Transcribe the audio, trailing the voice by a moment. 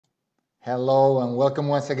Hello and welcome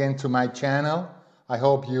once again to my channel. I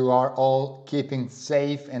hope you are all keeping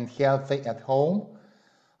safe and healthy at home.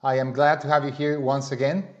 I am glad to have you here once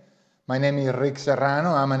again. My name is Rick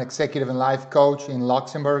Serrano. I'm an executive and life coach in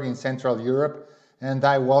Luxembourg in Central Europe, and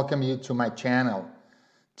I welcome you to my channel.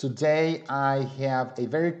 Today I have a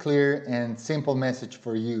very clear and simple message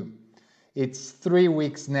for you. It's 3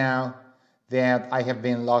 weeks now that I have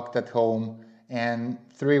been locked at home, and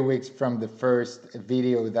 3 weeks from the first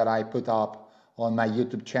video that I put up on my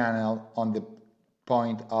YouTube channel on the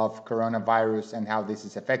point of coronavirus and how this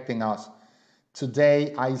is affecting us.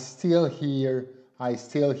 Today I still hear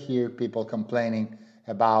people complaining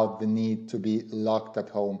about the need to be locked at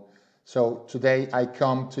home. So today I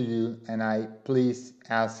come to you and I please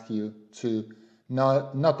ask you to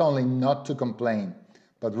not only not to complain,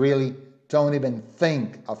 but really don't even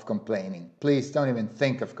think of complaining. Please don't even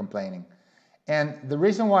think of complaining. And the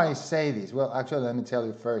reason why I say this, well, actually, let me tell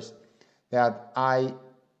you first that I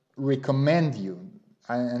recommend you,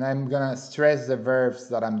 and I'm gonna stress the verbs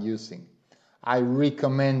that I'm using. I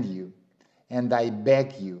recommend you and I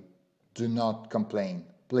beg you, do not complain,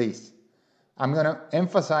 please. I'm gonna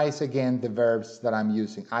emphasize again the verbs that I'm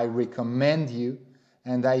using. I recommend you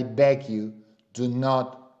and I beg you, do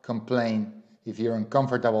not complain if you're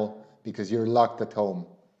uncomfortable because you're locked at home.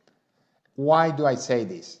 Why do I say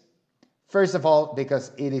this? First of all,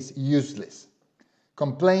 because it is useless.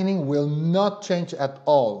 Complaining will not change at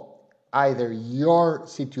all either your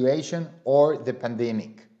situation or the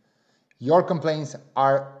pandemic. Your complaints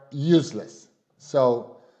are useless.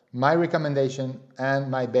 So my recommendation and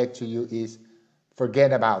my beg to you is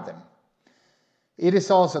forget about them. It is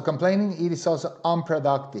also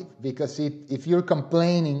unproductive because if you're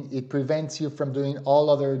complaining, it prevents you from doing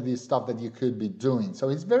all this stuff that you could be doing. So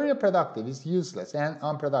it's very unproductive, it's useless and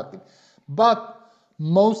unproductive. But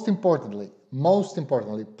most importantly,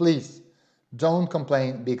 please don't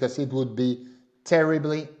complain because it would be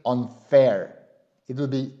terribly unfair. It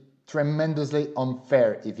would be tremendously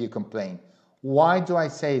unfair if you complain. Why do I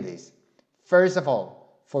say this? First of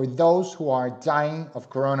all, for those who are dying of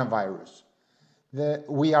coronavirus,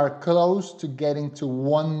 we are close to getting to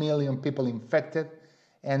 1 million people infected,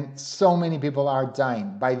 and so many people are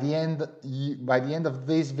dying. By the end of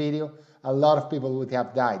this video, a lot of people would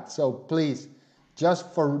have died. So please,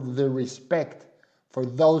 just for the respect for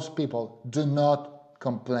those people, do not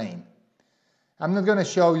complain. I'm not going to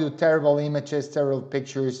show you terrible images, terrible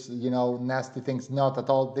pictures, nasty things. Not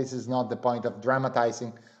at all. This is not the point of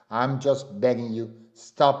dramatizing. I'm just begging you,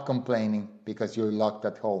 stop complaining because you're locked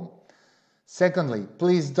at home. Secondly,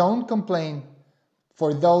 please don't complain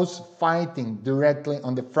for those fighting directly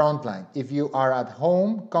on the front line. If you are at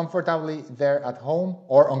home, comfortably there at home,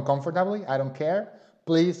 or uncomfortably, I don't care,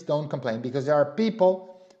 please don't complain because there are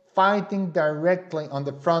people fighting directly on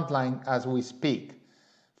the front line as we speak.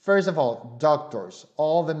 First of all, doctors,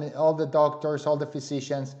 all the doctors, all the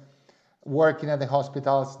physicians working at the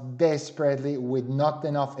hospitals desperately with not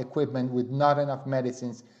enough equipment, with not enough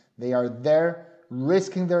medicines. They are there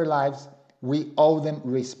risking their lives. We owe them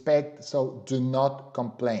respect, so do not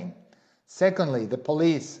complain. Secondly, the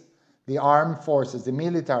police, the armed forces, the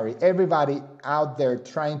military, everybody out there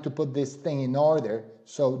trying to put this thing in order,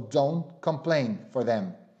 so don't complain for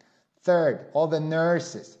them. Third, all the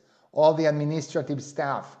nurses, all the administrative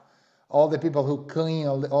staff, all the people who clean,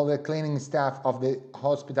 all the cleaning staff of the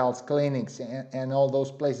hospitals, clinics, and all those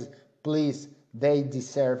places, please, they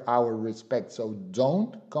deserve our respect, so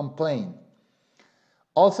don't complain.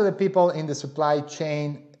 Also the people in the supply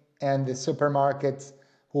chain and the supermarkets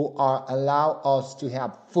who allow us to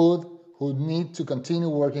have food, who need to continue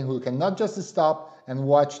working, who cannot just stop and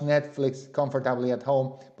watch Netflix comfortably at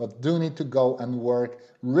home, but do need to go and work,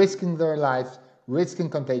 risking their lives, risking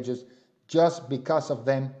contagions. Just because of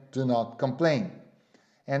them, do not complain.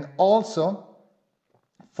 And also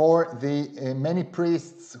for the many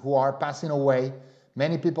priests who are passing away,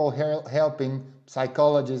 many people helping,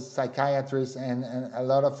 psychologists, psychiatrists, and a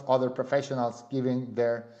lot of other professionals giving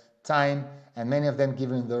their time, and many of them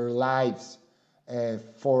giving their lives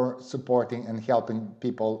for supporting and helping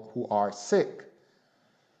people who are sick.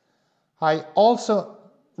 I also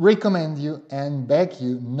recommend you and beg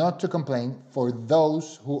you not to complain for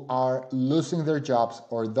those who are losing their jobs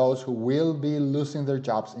or those who will be losing their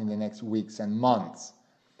jobs in the next weeks and months.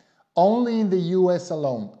 Only in the US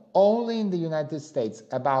alone, only in the United States,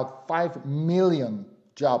 about 5 million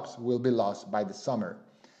jobs will be lost by the summer.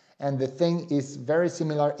 And the thing is very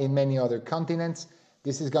similar in many other continents.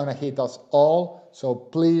 This is going to hit us all. So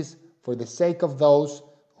please, for the sake of those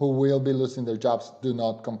who will be losing their jobs, do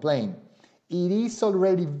not complain. it is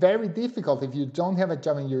already very difficult. If you don't have a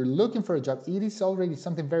job and you're looking for a job, it is already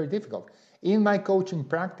something very difficult. In my coaching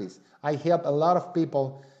practice, I help a lot of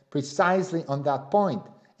people precisely on that point.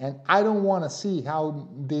 And I don't want to see how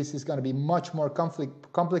this is going to be much more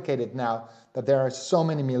complicated now that there are so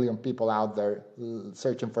many million people out there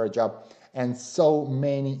searching for a job and so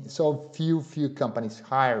few companies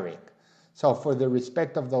hiring. So for the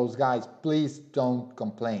respect of those guys, please don't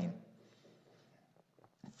complain.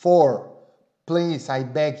 4, please, I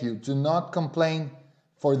beg you, do not complain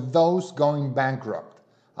for those going bankrupt.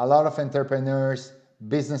 A lot of entrepreneurs,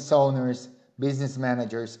 business owners, business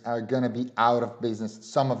managers are going to be out of business.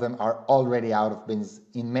 Some of them are already out of business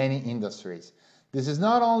in many industries. This is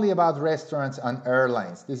not only about restaurants and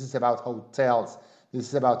airlines. This is about hotels. This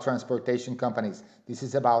is about transportation companies. This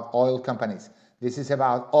is about oil companies. This is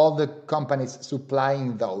about all the companies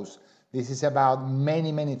supplying those. This is about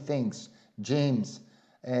many, many things. Gyms,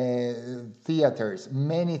 theaters,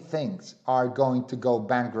 many things are going to go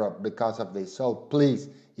bankrupt because of this. So please,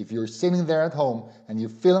 if you're sitting there at home and you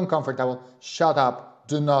feel uncomfortable, shut up,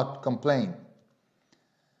 do not complain.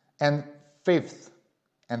 And 5th,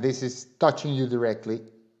 and this is touching you directly,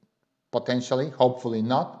 potentially, hopefully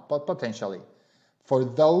not, but potentially, for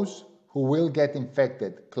those who will get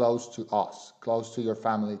infected close to us, close to your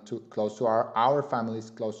family, close to our families,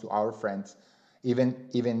 close to our friends,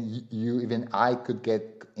 even I could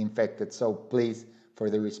get infected. So please, for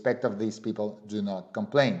the respect of these people, do not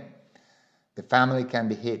complain. The family can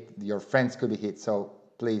be hit, your friends could be hit, so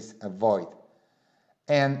please avoid.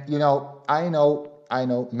 And I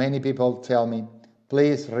know many people tell me,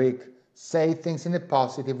 please, Rick, say things in a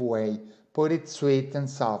positive way, put it sweet and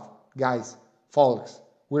soft. Guys, folks,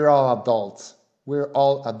 we're all adults. We're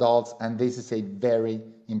all adults, and this is a very,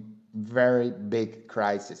 very big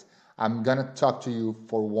crisis. I'm going to talk to you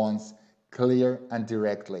for once, clear and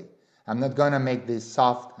directly. I'm not going to make this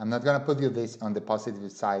soft. I'm not going to put you this on the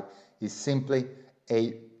positive side. It's simply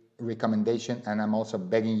a recommendation, and I'm also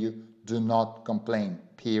begging you, do not complain,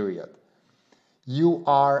 period.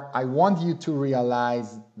 I want you to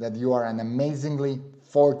realize that you are an amazingly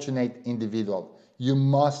fortunate individual. You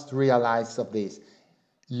must realize of this.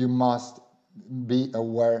 You must be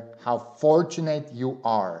aware how fortunate you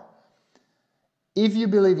are. If you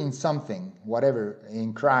believe in something, whatever,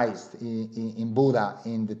 in Christ, in Buddha,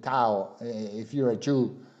 in the Tao, if you're a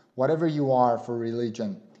Jew, whatever you are for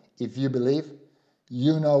religion, if you believe,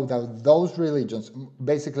 you know that those religions,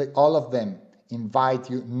 basically all of them, invite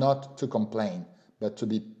you not to complain, but to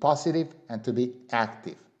be positive and to be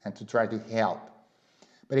active and to try to help.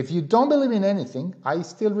 But if you don't believe in anything, I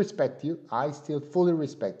still respect you. I still fully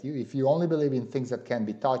respect you. If you only believe in things that can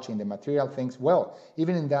be touched, in the material things, well,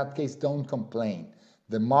 even in that case, don't complain.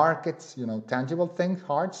 The markets, tangible things,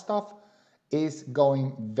 hard stuff, is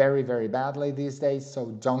going very, very badly these days. So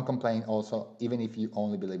don't complain also, even if you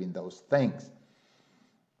only believe in those things.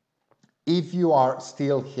 If you are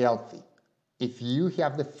still healthy, if you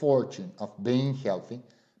have the fortune of being healthy,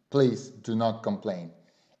 please do not complain.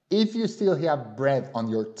 If you still have bread on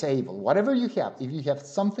your table, whatever you have, if you have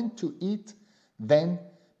something to eat, then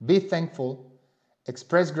be thankful,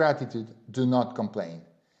 express gratitude, do not complain.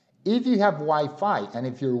 If you have Wi-Fi, and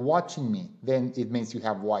if you're watching me, then it means you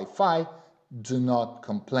have Wi-Fi, do not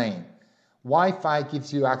complain. Wi-Fi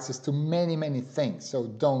gives you access to many, many things, so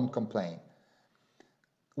don't complain.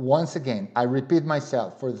 Once again, I repeat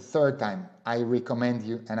myself for the 3rd time, I recommend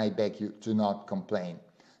you and I beg you, do not complain.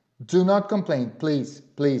 Do not complain, please,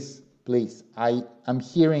 please, please. I'm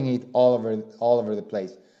hearing it all over the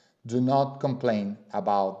place. Do not complain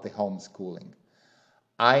about the homeschooling.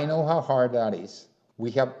 I know how hard that is.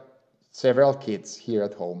 We have several kids here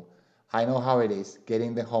at home. I know how it is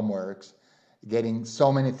getting the homeworks, getting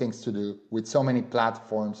so many things to do with so many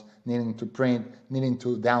platforms, needing to print, needing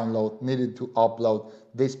to download, needing to upload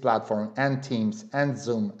this platform and Teams and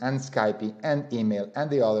Zoom and Skype and email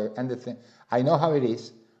and the other and the thing. I know how it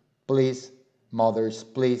is. Please, mothers,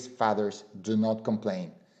 please, fathers, do not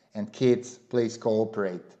complain. And kids, please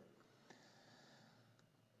cooperate.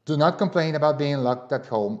 Do not complain about being locked at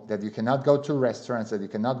home, that you cannot go to restaurants, that you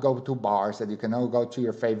cannot go to bars, that you cannot go to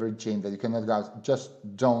your favorite gym, that you cannot go.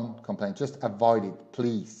 Just don't complain. Just avoid it,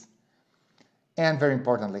 please. And very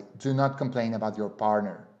importantly, do not complain about your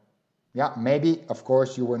partner. Yeah, maybe, of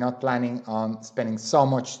course, you were not planning on spending so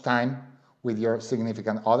much time with your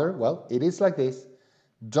significant other. Well, it is like this.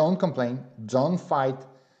 Don't complain, don't fight,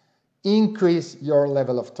 increase your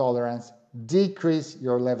level of tolerance, decrease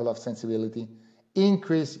your level of sensibility,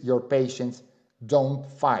 increase your patience, don't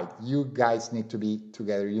fight. You guys need to be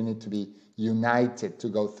together, you need to be united to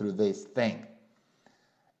go through this thing.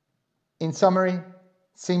 In summary,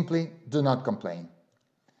 Simply do not complain.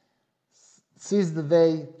 Seize the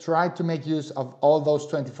day, try to make use of all those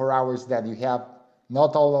 24 hours that you have,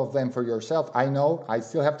 not all of them for yourself. I know I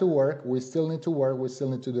still have to work, we still need to work, we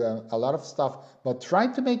still need to do a lot of stuff, but try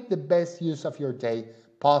to make the best use of your day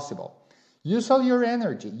possible. Use all your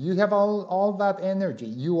energy. You have all that energy.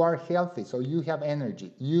 You are healthy, so you have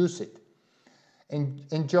energy. Use it.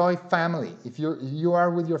 Enjoy family. If you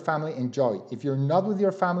are with your family, enjoy. If you're not with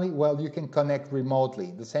your family, well, you can connect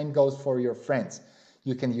remotely. The same goes for your friends.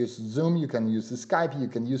 You can use Zoom, you can use Skype, you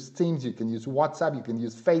can use Teams, you can use WhatsApp, you can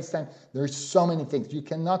use FaceTime. There's so many things. You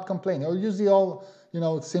cannot complain. Or use the old,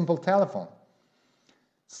 simple telephone.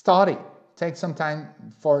 Study. Take some time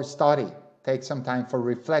for study. Take some time for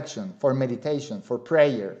reflection, for meditation, for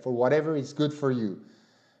prayer, for whatever is good for you.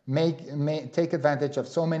 Take advantage of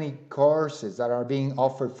so many courses that are being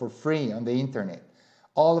offered for free on the internet.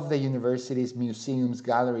 All of the universities, museums,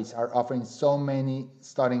 galleries are offering so many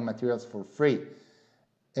studying materials for free.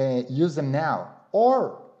 Use them now,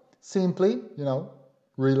 or simply,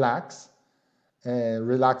 relax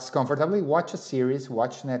comfortably, watch a series,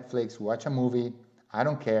 watch Netflix, watch a movie, I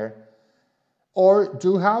don't care, or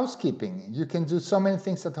do housekeeping. You can do so many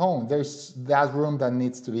things at home. There's that room that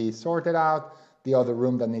needs to be sorted out, the other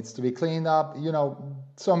room that needs to be cleaned up,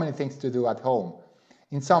 so many things to do at home.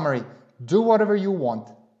 In summary, do whatever you want,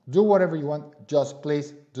 just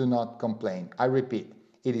please do not complain. I repeat,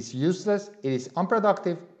 it is useless, it is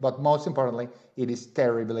unproductive, but most importantly, it is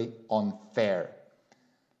terribly unfair.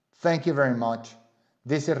 Thank you very much.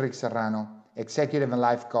 This is Rick Serrano, Executive and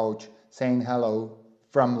Life Coach, saying hello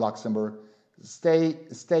from Luxembourg. Stay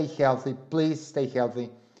healthy, please stay healthy.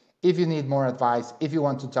 If you need more advice, if you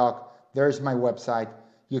want to talk, there's my website.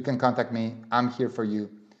 You can contact me, I'm here for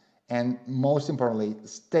you. And most importantly,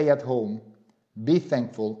 stay at home, be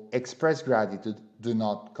thankful, express gratitude, do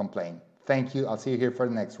not complain. Thank you. I'll see you here for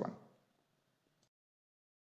the next one.